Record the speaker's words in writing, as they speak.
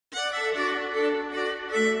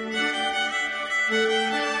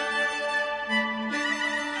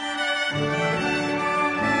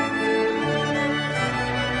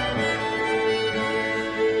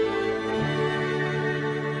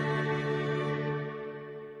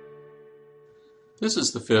This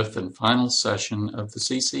is the fifth and final session of the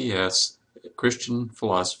CCS Christian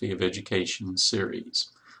Philosophy of Education series.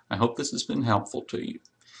 I hope this has been helpful to you.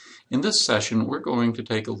 In this session, we're going to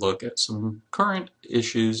take a look at some current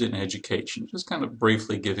issues in education, just kind of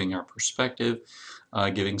briefly giving our perspective,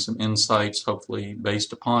 giving some insights, hopefully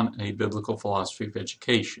based upon a biblical philosophy of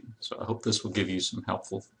education. So I hope this will give you some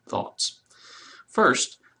helpful thoughts.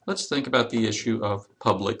 First, let's think about the issue of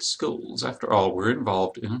public schools. After all, we're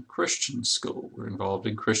involved in a Christian school. We're involved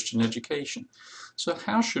in Christian education. So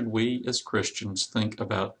how should we as Christians think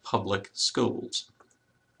about public schools?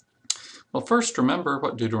 Well, first, remember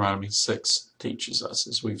what Deuteronomy 6 teaches us,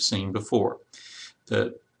 as we've seen before,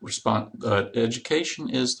 that education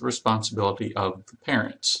is the responsibility of the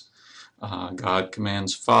parents. God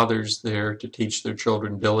commands fathers there to teach their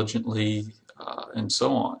children diligently, and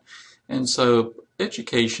so on. And so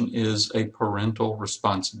education is a parental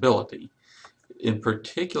responsibility. In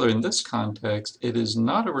particular, in this context, it is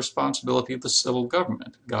not a responsibility of the civil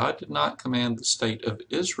government. God did not command the state of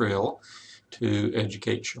Israel to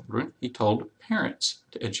educate children. He told parents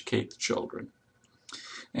to educate the children.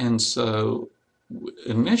 And so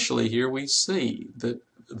initially here we see that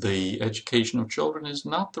the education of children is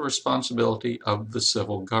not the responsibility of the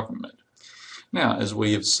civil government. Now, as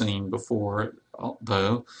we have seen before,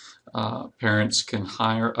 though, parents can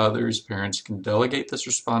hire others, parents can delegate this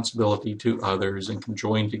responsibility to others and can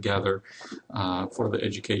join together for the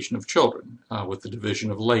education of children with the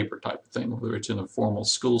division of labor type of thing, whether it's in a formal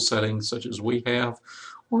school setting such as we have,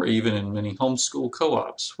 or even in many homeschool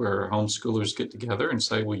co-ops where homeschoolers get together and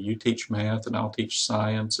say, well, you teach math and I'll teach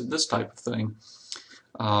science and this type of thing.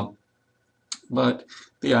 But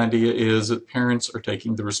the idea is that parents are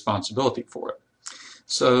taking the responsibility for it.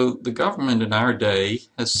 So the government in our day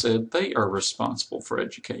has said they are responsible for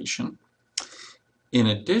education. In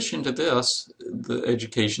addition to this, the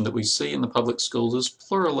education that we see in the public schools is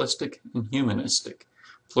pluralistic and humanistic.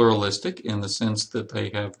 Pluralistic in the sense that they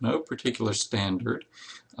have no particular standard.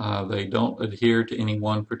 They don't adhere to any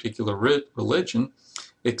one particular religion,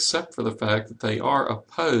 except for the fact that they are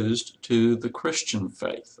opposed to the Christian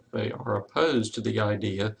faith. They are opposed to the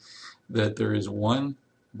idea that there is one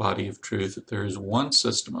body of truth, that there is one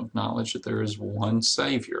system of knowledge, that there is one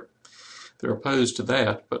Savior. They're opposed to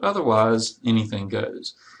that, but otherwise anything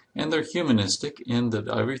goes. And they're humanistic in that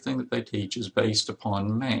everything that they teach is based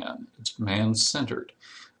upon man. It's man-centered.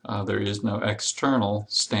 There is no external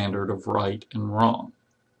standard of right and wrong.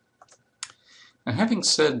 Now, having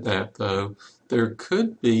said that, though, there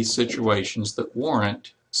could be situations that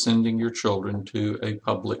warrant sending your children to a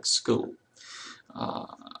public school.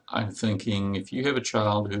 I'm thinking if you have a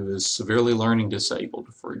child who is severely learning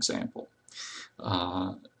disabled, for example,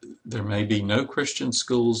 there may be no Christian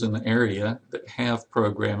schools in the area that have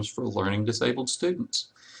programs for learning disabled students.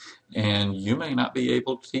 And you may not be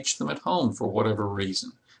able to teach them at home for whatever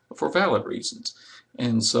reason, for valid reasons.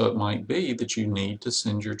 And so it might be that you need to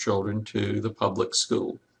send your children to the public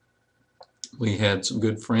school. We had some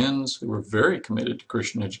good friends who were very committed to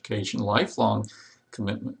Christian education, lifelong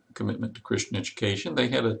commitment to Christian education. They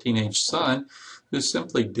had a teenage son who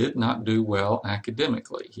simply did not do well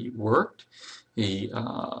academically. He worked, he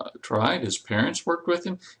tried, his parents worked with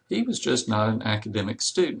him. He was just not an academic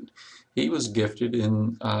student. He was gifted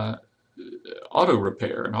in auto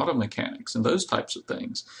repair and auto mechanics and those types of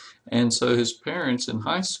things. And so his parents in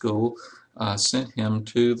high school sent him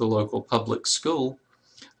to the local public school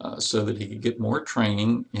so that he could get more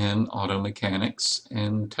training in auto mechanics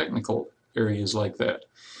and technical areas like that.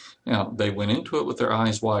 Now, they went into it with their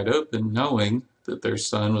eyes wide open, knowing that their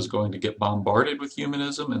son was going to get bombarded with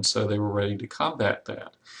humanism, and so they were ready to combat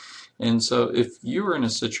that. And so if you're in a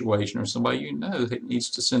situation or somebody you know that needs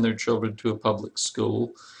to send their children to a public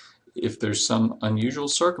school, if there's some unusual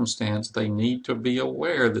circumstance, they need to be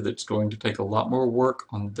aware that it's going to take a lot more work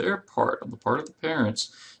on their part, on the part of the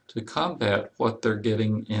parents, to combat what they're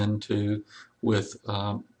getting into with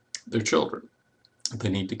their children. They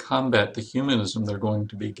need to combat the humanism they're going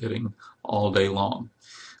to be getting all day long.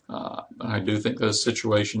 I do think those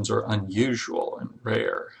situations are unusual and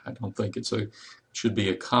rare. I don't think it should be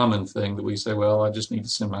a common thing that we say, well, I just need to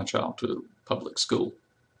send my child to public school.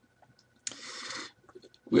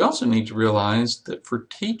 We also need to realize that for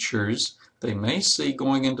teachers, they may see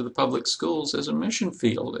going into the public schools as a mission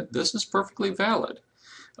field, and this is perfectly valid.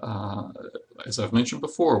 As I've mentioned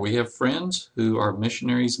before, we have friends who are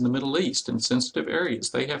missionaries in the Middle East in sensitive areas.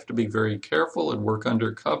 They have to be very careful and work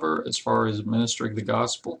undercover as far as ministering the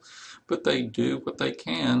gospel, but they do what they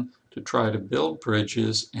can to try to build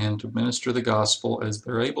bridges and to minister the gospel as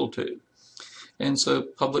they're able to. And so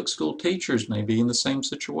public school teachers may be in the same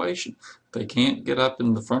situation. They can't get up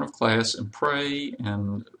in the front of class and pray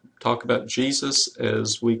and talk about Jesus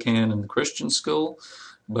as we can in the Christian school,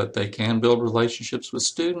 but they can build relationships with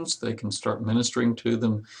students. They can start ministering to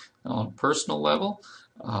them on a personal level.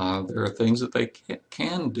 There are things that they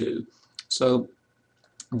can do. So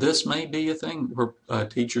this may be a thing where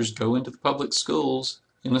teachers go into the public schools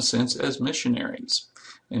in a sense as missionaries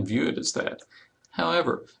and view it as that.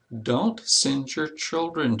 However, don't send your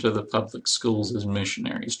children to the public schools as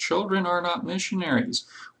missionaries. Children are not missionaries.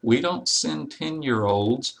 We don't send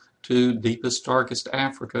 10-year-olds to deepest, darkest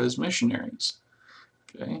Africa as missionaries.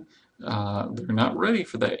 Okay? They're not ready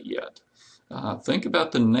for that yet. Think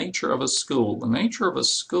about the nature of a school. The nature of a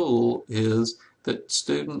school is that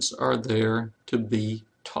students are there to be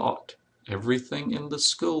taught. Everything in the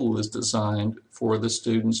school is designed for the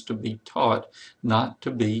students to be taught, not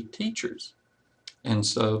to be teachers. And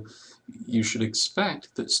so you should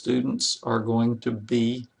expect that students are going to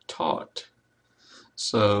be taught.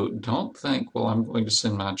 So don't think, well, I'm going to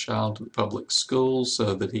send my child to the public schools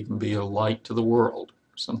so that he can be a light to the world,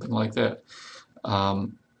 something like that.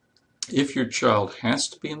 If your child has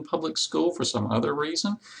to be in public school for some other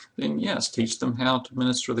reason, then yes, teach them how to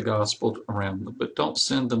minister the gospel around them, but don't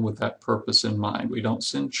send them with that purpose in mind. We don't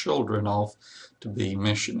send children off to be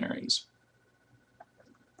missionaries.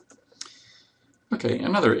 Okay,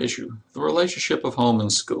 another issue, the relationship of home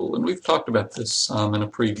and school, and we've talked about this in a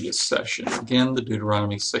previous session. Again, the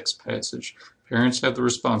Deuteronomy 6 passage. Parents have the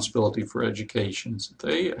responsibility for education, so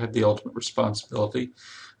they have the ultimate responsibility.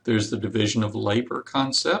 There's the division of labor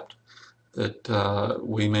concept, that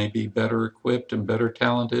we may be better equipped and better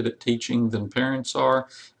talented at teaching than parents are,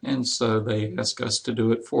 and so they ask us to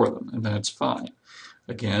do it for them, and that's fine.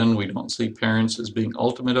 Again, we don't see parents as being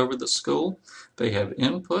ultimate over the school. They have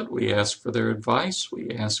input. We ask for their advice.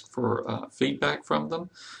 We ask for feedback from them,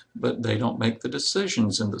 but they don't make the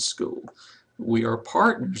decisions in the school. We are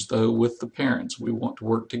partners, though, with the parents. We want to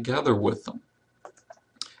work together with them.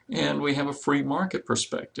 And we have a free market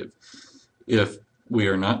perspective. If we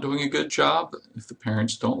are not doing a good job, if the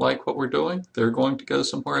parents don't like what we're doing, they're going to go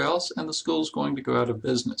somewhere else, and the school's going to go out of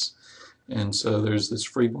business. And so there's this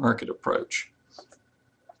free market approach.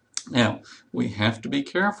 Now, we have to be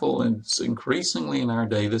careful, and it's increasingly in our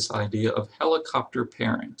day this idea of helicopter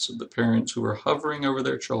parents, of the parents who are hovering over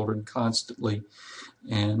their children constantly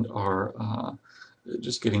and are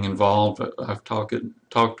just getting involved. I've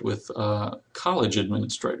talked with college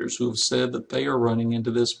administrators who have said that they are running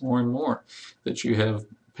into this more and more, that you have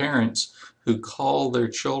parents who call their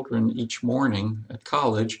children each morning at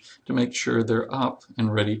college to make sure they're up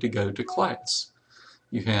and ready to go to class.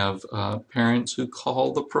 You have parents who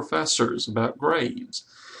call the professors about grades,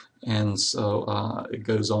 and so it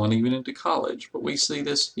goes on even into college. But we see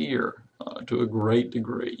this here to a great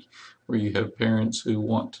degree, where you have parents who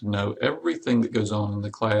want to know everything that goes on in the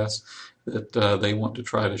class, that they want to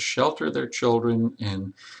try to shelter their children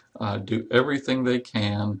and do everything they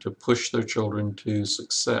can to push their children to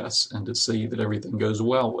success and to see that everything goes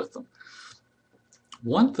well with them.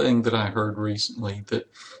 One thing that I heard recently that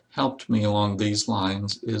helped me along these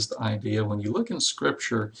lines is the idea, when you look in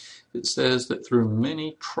Scripture, it says that through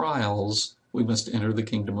many trials we must enter the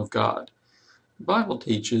kingdom of God. The Bible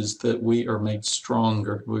teaches that we are made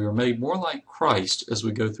stronger. We are made more like Christ as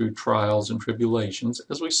we go through trials and tribulations.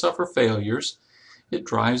 As we suffer failures, it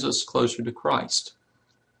drives us closer to Christ.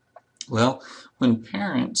 Well, when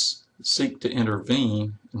parents seek to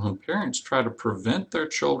intervene, and when parents try to prevent their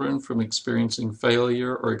children from experiencing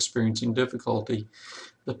failure or experiencing difficulty,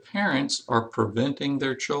 the parents are preventing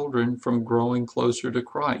their children from growing closer to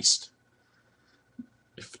Christ.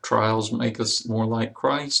 If trials make us more like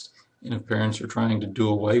Christ, and if parents are trying to do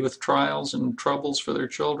away with trials and troubles for their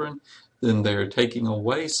children, then they're taking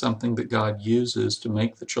away something that God uses to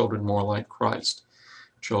make the children more like Christ.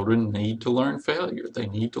 Children need to learn failure. They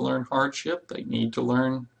need to learn hardship. They need to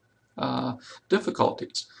learn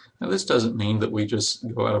difficulties. Now, this doesn't mean that we just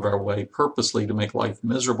go out of our way purposely to make life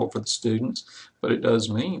miserable for the students, but it does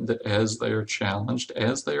mean that as they are challenged,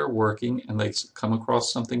 as they are working, and they come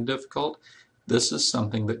across something difficult, this is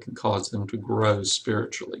something that can cause them to grow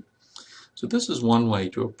spiritually. So this is one way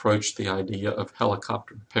to approach the idea of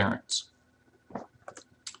helicopter parents.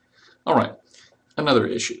 All right, another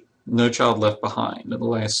issue. No Child Left Behind. In the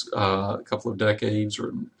last couple of decades,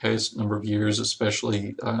 or past number of years,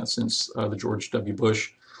 especially since the George W.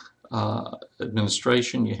 Bush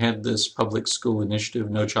administration, you had this public school initiative,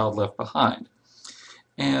 No Child Left Behind.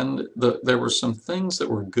 And there were some things that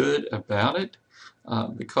were good about it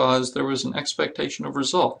because there was an expectation of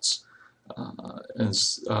results.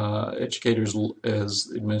 As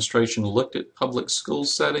administration looked at public school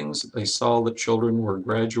settings, they saw that children were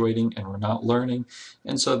graduating and were not learning,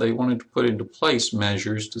 and so they wanted to put into place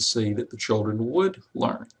measures to see that the children would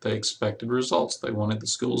learn. They expected results. They wanted the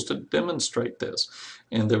schools to demonstrate this,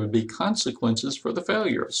 and there would be consequences for the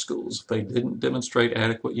failure of schools if they didn't demonstrate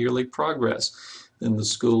adequate yearly progress. Then the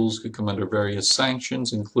schools could come under various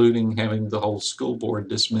sanctions, including having the whole school board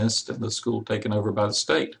dismissed and the school taken over by the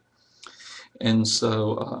state. And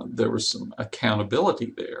so there was some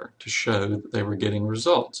accountability there to show that they were getting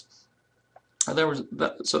results. So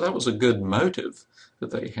that was a good motive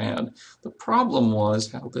that they had. The problem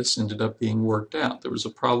was how this ended up being worked out. There was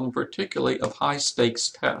a problem particularly of high-stakes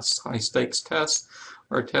tests. High-stakes tests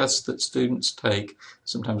are tests that students take.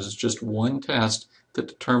 Sometimes it's just one test that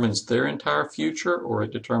determines their entire future, or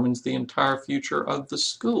it determines the entire future of the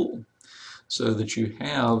school. So that you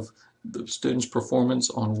have the student's performance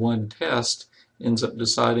on one test ends up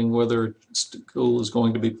deciding whether a school is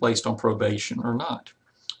going to be placed on probation or not,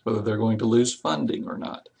 whether they're going to lose funding or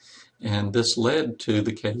not. And this led to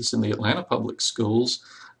the case in the Atlanta public schools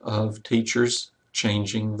of teachers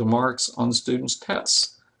changing the marks on students'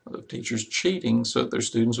 tests, of teachers cheating so that their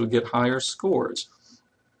students would get higher scores.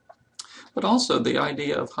 But also the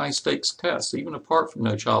idea of high-stakes tests, even apart from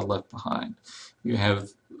No Child Left Behind. You have,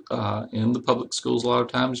 in the public schools, a lot of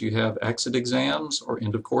times you have exit exams or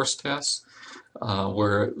end-of-course tests,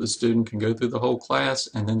 where the student can go through the whole class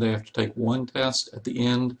and then they have to take one test at the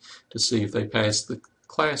end to see if they pass the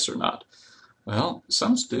class or not. Well,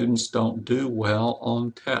 some students don't do well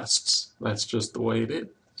on tests. That's just the way it is.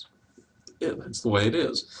 That's the way it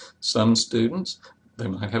is. Some students, they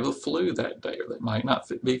might have the flu that day, or they might not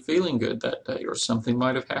be feeling good that day, or something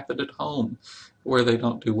might have happened at home where they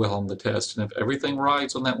don't do well on the test. And if everything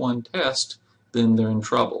rides on that one test, then they're in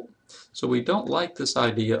trouble. So we don't like this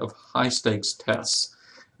idea of high-stakes tests.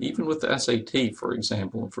 Even with the SAT, for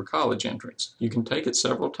example, and for college entrance, you can take it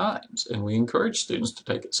several times, and we encourage students to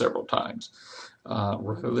take it several times,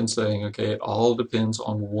 rather than saying, okay, it all depends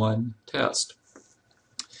on one test.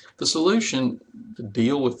 The solution to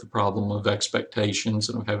deal with the problem of expectations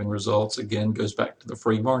and of having results, again, goes back to the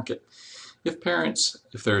free market. If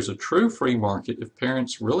there's a true free market, if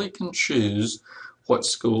parents really can choose what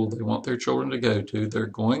school they want their children to go to, they're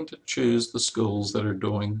going to choose the schools that are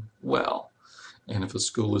doing well. And if a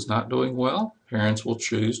school is not doing well, parents will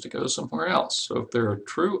choose to go somewhere else. So if there are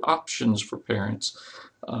true options for parents,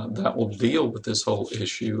 that will deal with this whole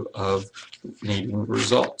issue of needing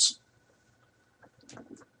results.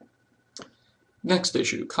 Next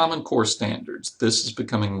issue, Common Core standards. This is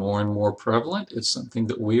becoming more and more prevalent. It's something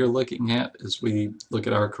that we are looking at as we look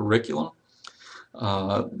at our curriculum.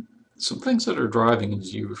 Some things that are driving,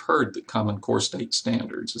 as you've heard, the Common Core state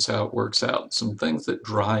standards is how it works out. Some things that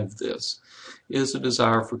drive this is a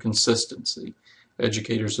desire for consistency.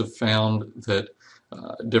 Educators have found that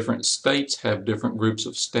different states have different groups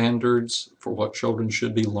of standards for what children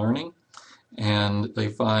should be learning, and they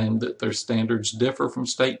find that their standards differ from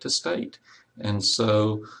state to state. And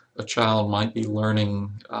so a child might be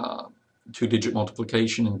learning two-digit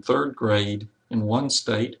multiplication in third grade in one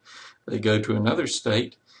state. They go to another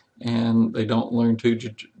state and they don't learn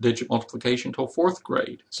two-digit multiplication until fourth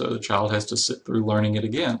grade. So the child has to sit through learning it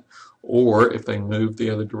again. Or if they move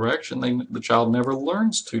the other direction, the child never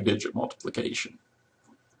learns two-digit multiplication.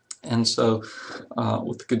 And so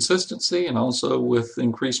with the consistency and also with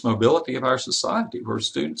increased mobility of our society, where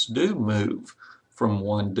students do move from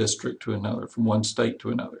one district to another, from one state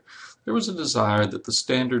to another, there was a desire that the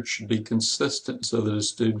standards should be consistent so that a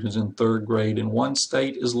student who's in third grade in one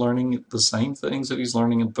state is learning the same things that he's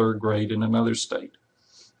learning in third grade in another state.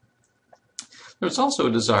 There's also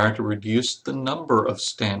a desire to reduce the number of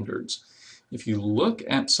standards. If you look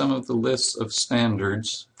at some of the lists of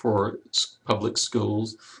standards for public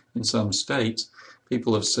schools in some states,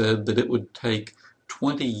 people have said that it would take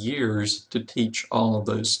 20 years to teach all of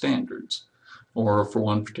those standards. Or for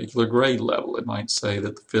one particular grade level, it might say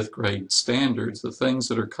that the fifth grade standards, the things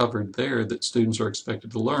that are covered there that students are expected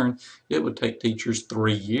to learn, it would take teachers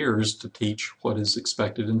 3 years to teach what is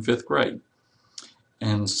expected in fifth grade.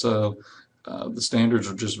 And so the standards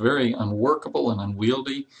are just very unworkable and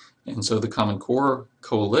unwieldy. And so the Common Core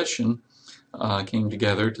Coalition came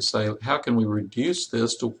together to say, how can we reduce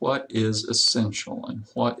this to what is essential and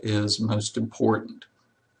what is most important?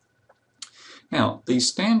 Now, these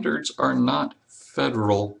standards are not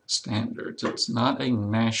federal standards. It's not a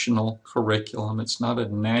national curriculum. It's not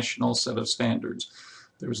a national set of standards.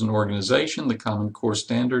 There's an organization, the Common Core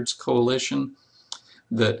Standards Coalition,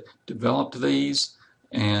 that developed these,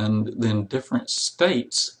 and then different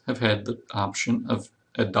states have had the option of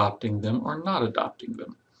adopting them or not adopting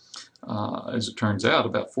them. As it turns out,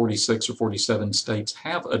 about 46 or 47 states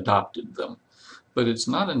have adopted them, but it's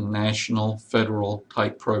not a national, federal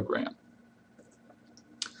type program.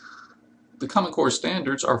 The Common Core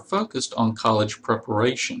standards are focused on college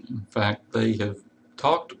preparation. In fact, they have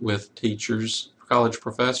talked with teachers, college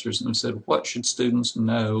professors, and have said, what should students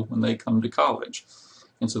know when they come to college?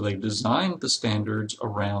 And so they designed the standards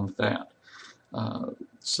around that.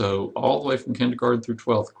 So all the way from kindergarten through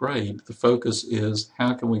 12th grade, the focus is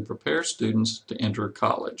how can we prepare students to enter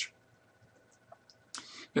college.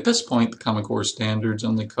 At this point, the Common Core standards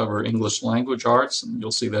only cover English language arts, and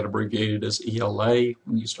you'll see that abbreviated as ELA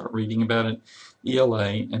when you start reading about it,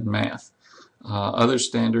 ELA and math. Other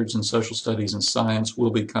standards in social studies and science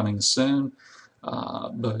will be coming soon,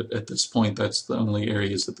 but at this point that's the only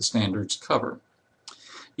areas that the standards cover.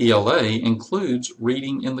 ELA includes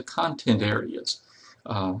reading in the content areas.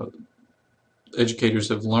 Educators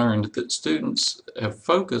have learned that students have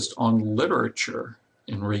focused on literature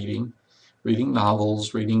in reading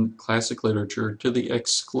novels, reading classic literature, to the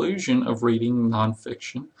exclusion of reading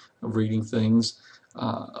nonfiction, of reading things,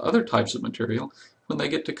 other types of material. When they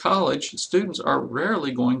get to college, students are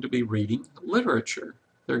rarely going to be reading literature.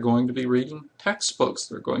 They're going to be reading textbooks.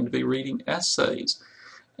 They're going to be reading essays.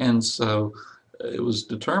 And so it was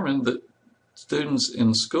determined that students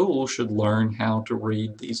in school should learn how to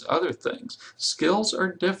read these other things. Skills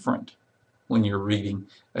are different when you're reading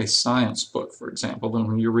a science book, for example, than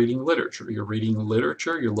when you're reading literature. You're reading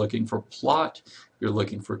literature, you're looking for plot, you're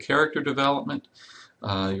looking for character development,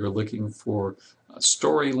 you're looking for a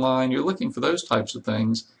storyline, you're looking for those types of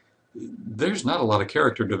things. There's not a lot of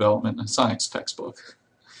character development in a science textbook.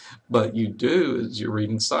 But you do, as you're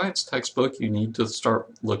reading science textbook, you need to start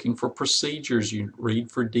looking for procedures. You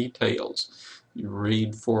read for details. You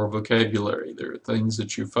read for vocabulary. There are things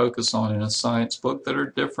that you focus on in a science book that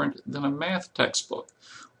are different than a math textbook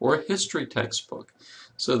or a history textbook.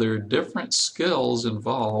 So there are different skills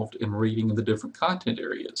involved in reading the different content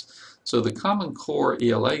areas. So the Common Core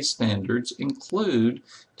ELA standards include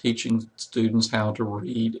teaching students how to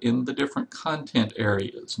read in the different content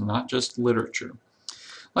areas, not just literature.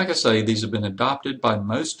 Like I say, these have been adopted by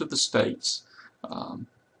most of the states.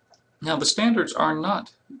 Now, the standards are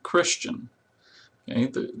not Christian. Okay?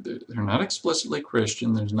 They're not explicitly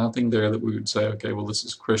Christian. There's nothing there that we would say, okay, well, this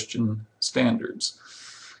is Christian standards.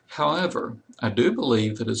 However, I do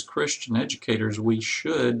believe that as Christian educators, we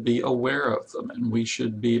should be aware of them and we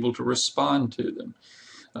should be able to respond to them.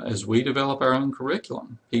 As we develop our own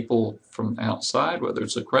curriculum, people from outside, whether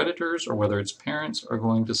it's accreditors or whether it's parents, are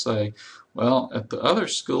going to say, well, at the other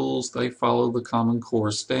schools, they follow the Common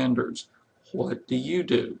Core standards. What do you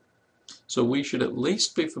do? So we should at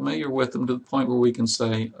least be familiar with them to the point where we can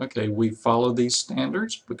say, okay, we follow these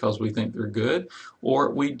standards because we think they're good,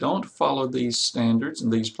 or we don't follow these standards in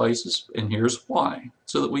these places, and here's why,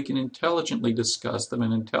 so that we can intelligently discuss them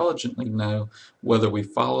and intelligently know whether we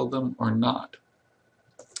follow them or not.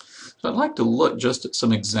 So I'd like to look just at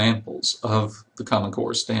some examples of the Common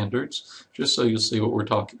Core standards, just so you'll see what we're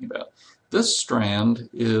talking about. This strand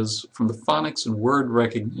is from the phonics and word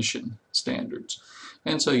recognition standards.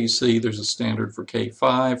 And so you see there's a standard for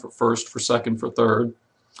K5, for first, for second, for third.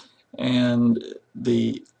 And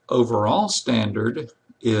the overall standard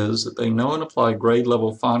is that they know and apply grade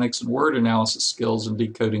level phonics and word analysis skills in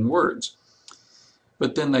decoding words.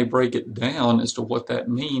 But then they break it down as to what that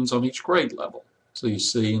means on each grade level. So you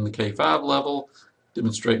see in the K5 level,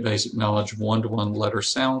 demonstrate basic knowledge of one-to-one letter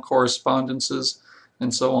sound correspondences,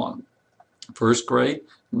 and so on. First grade,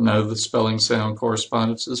 know the spelling sound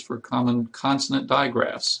correspondences for common consonant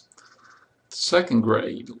digraphs. Second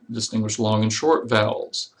grade, distinguish long and short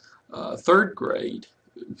vowels. Third grade,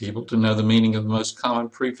 be able to know the meaning of the most common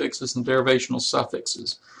prefixes and derivational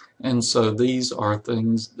suffixes. And so these are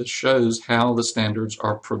things that shows how the standards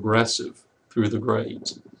are progressive through the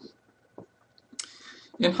grades.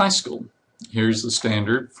 In high school, here's the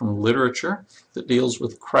standard from literature that deals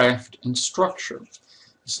with craft and structure.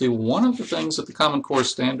 You see, one of the things that the Common Core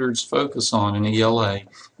standards focus on in ELA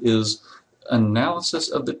is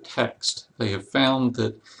analysis of the text. They have found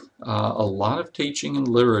that a lot of teaching in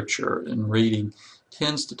literature and reading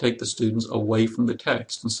tends to take the students away from the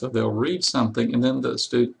text. And so they'll read something and then the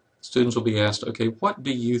students will be asked, okay, what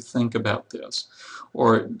do you think about this?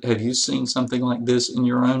 Or have you seen something like this in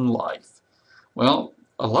your own life? Well,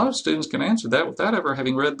 a lot of students can answer that without ever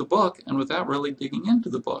having read the book and without really digging into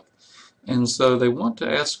the book. And so they want to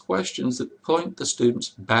ask questions that point the students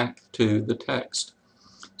back to the text.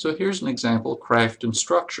 So here's an example of craft and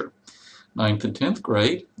structure. 9th and 10th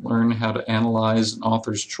grade learn how to analyze an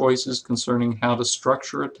author's choices concerning how to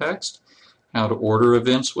structure a text, how to order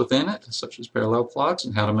events within it, such as parallel plots,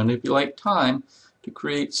 and how to manipulate time to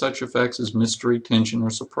create such effects as mystery, tension, or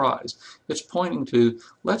surprise. It's pointing to,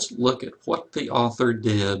 let's look at what the author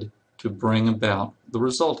did to bring about the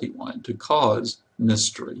result he wanted, to cause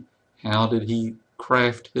mystery. How did he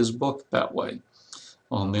craft his book that way?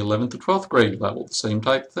 On the 11th or 12th grade level, the same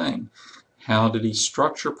type thing. How did he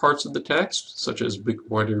structure parts of the text, such as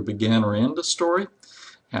whether to begin or end a story?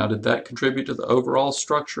 How did that contribute to the overall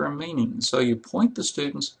structure and meaning? So you point the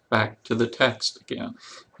students back to the text again,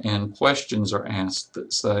 and questions are asked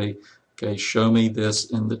that say, okay, show me this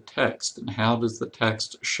in the text, and how does the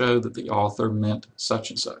text show that the author meant such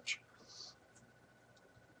and such?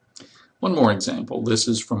 One more example. This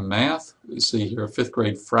is from math. We see here a 5th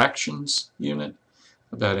grade fractions unit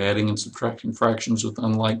about adding and subtracting fractions with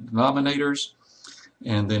unlike denominators.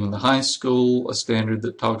 And then in the high school, a standard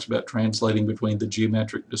that talks about translating between the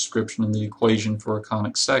geometric description and the equation for a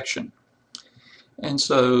conic section. And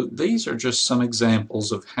so these are just some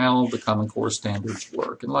examples of how the Common Core standards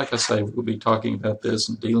work. And like I say, we'll be talking about this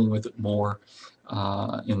and dealing with it more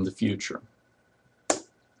in the future.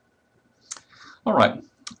 All right,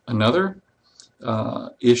 another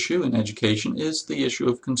issue in education is the issue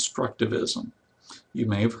of constructivism. You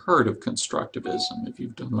may have heard of constructivism if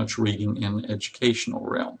you've done much reading in the educational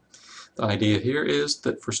realm. The idea here is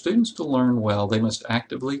that for students to learn well, they must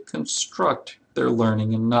actively construct their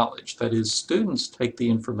learning and knowledge. That is, students take the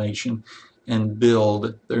information and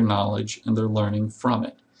build their knowledge and their learning from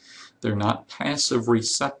it. They're not passive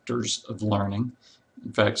receptors of learning.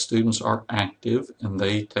 In fact, students are active, and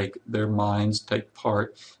their minds take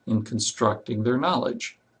part in constructing their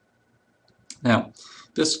knowledge. Now,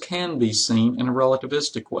 this can be seen in a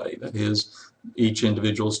relativistic way. That is, each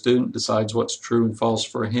individual student decides what's true and false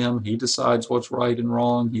for him. He decides what's right and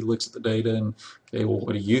wrong. He looks at the data and, okay, well,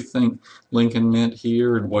 what do you think Lincoln meant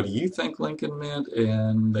here, and what do you think Lincoln meant?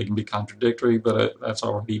 And they can be contradictory, but that's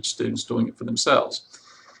all right. Each student's doing it for themselves.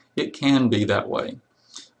 It can be that way,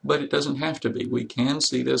 but it doesn't have to be. We can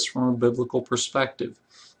see this from a biblical perspective.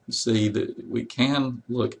 You see that we can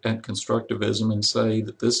look at constructivism and say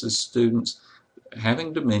that this is students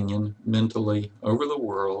having dominion mentally over the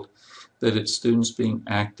world, that it's students being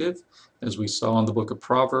active. As we saw in the book of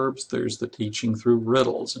Proverbs, there's the teaching through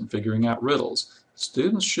riddles and figuring out riddles.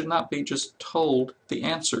 Students should not be just told the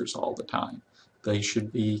answers all the time. They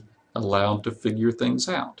should be allowed to figure things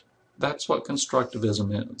out. That's what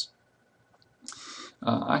constructivism is.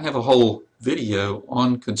 I have a whole video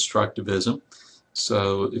on constructivism,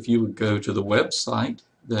 so if you would go to the website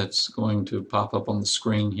that's going to pop up on the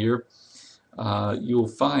screen here, you'll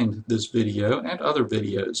find this video and other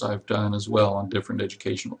videos I've done as well on different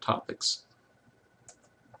educational topics.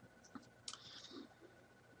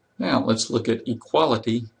 Now let's look at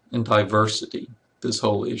equality and diversity, this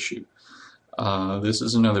whole issue. This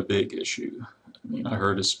is another big issue. I mean, I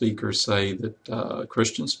heard a speaker say that, a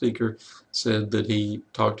Christian speaker said that he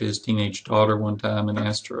talked to his teenage daughter one time and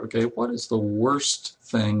asked her, okay, what is the worst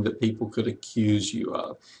thing that people could accuse you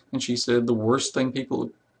of? And she said, the worst thing people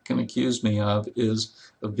can accuse me of is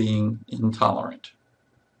of being intolerant.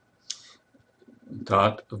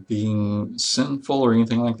 Not of being sinful or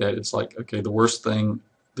anything like that. It's like, okay, the worst thing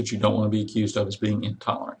that you don't want to be accused of is being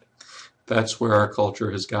intolerant. That's where our culture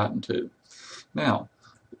has gotten to. Now,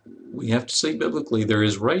 we have to see biblically there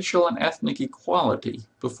is racial and ethnic equality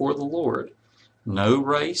before the Lord. No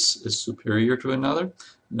race is superior to another.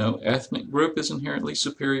 No ethnic group is inherently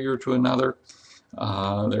superior to another.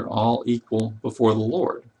 They're all equal before the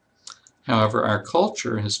Lord. However, our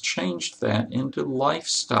culture has changed that into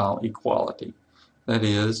lifestyle equality. That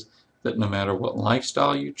is, that no matter what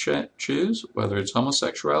lifestyle you choose, whether it's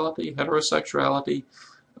homosexuality, heterosexuality,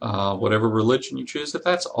 whatever religion you choose,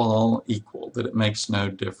 that's all equal, that it makes no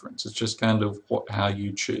difference. It's just kind of how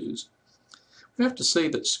you choose. We have to see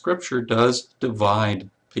that Scripture does divide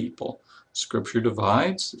people. Scripture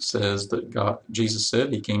divides. It says that Jesus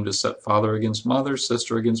said he came to set father against mother,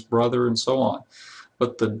 sister against brother, and so on.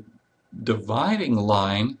 But the dividing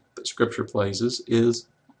line that Scripture places is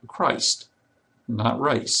Christ, not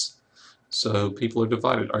race. So people are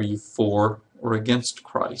divided. Are you for or against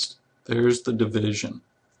Christ? There's the division,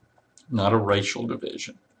 not a racial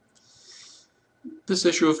division. This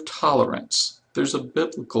issue of tolerance. There's a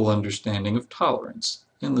biblical understanding of tolerance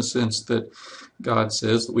in the sense that God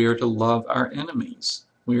says that we are to love our enemies.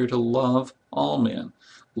 We are to love all men.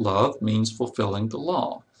 Love means fulfilling the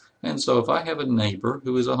law. And so if I have a neighbor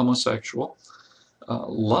who is a homosexual,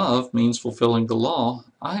 love means fulfilling the law.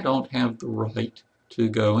 I don't have the right to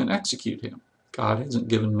go and execute him. God hasn't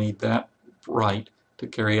given me that right to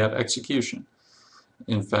carry out execution.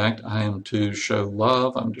 In fact, I am to show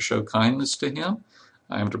love, I'm to show kindness to him,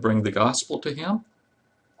 I am to bring the gospel to him,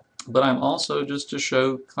 but I'm also just to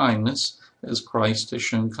show kindness as Christ has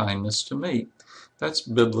shown kindness to me. That's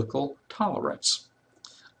biblical tolerance.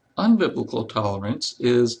 Unbiblical tolerance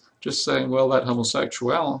is just saying, well, that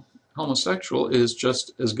homosexual is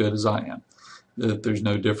just as good as I am. That there's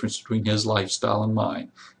no difference between his lifestyle and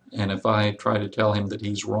mine. And if I try to tell him that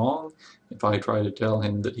he's wrong, if I try to tell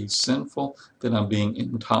him that he's sinful, then I'm being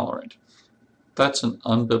intolerant. That's an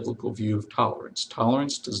unbiblical view of tolerance.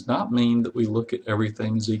 Tolerance does not mean that we look at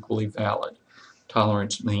everything as equally valid.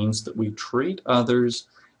 Tolerance means that we treat others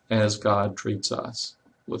as God treats us,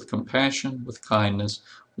 with compassion, with kindness.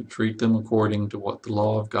 We treat them according to what the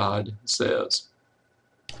law of God says.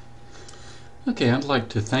 Okay, I'd like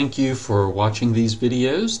to thank you for watching these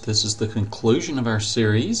videos. This is the conclusion of our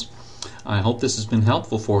series. I hope this has been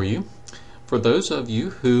helpful for you. For those of you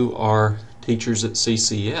who are teachers at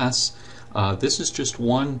CCS, this is just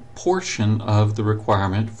one portion of the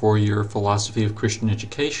requirement for your Philosophy of Christian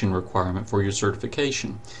Education requirement for your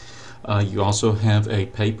certification. You also have a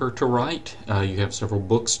paper to write, you have several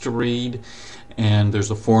books to read, and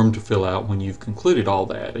there's a form to fill out when you've concluded all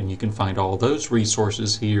that, and you can find all those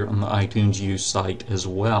resources here on the iTunes U site as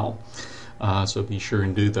well. So be sure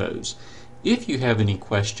and do those. If you have any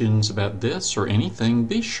questions about this or anything,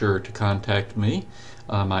 be sure to contact me.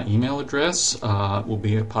 My email address will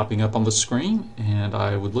be popping up on the screen, and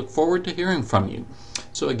I would look forward to hearing from you.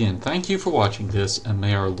 So again, thank you for watching this, and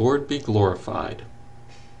may our Lord be glorified.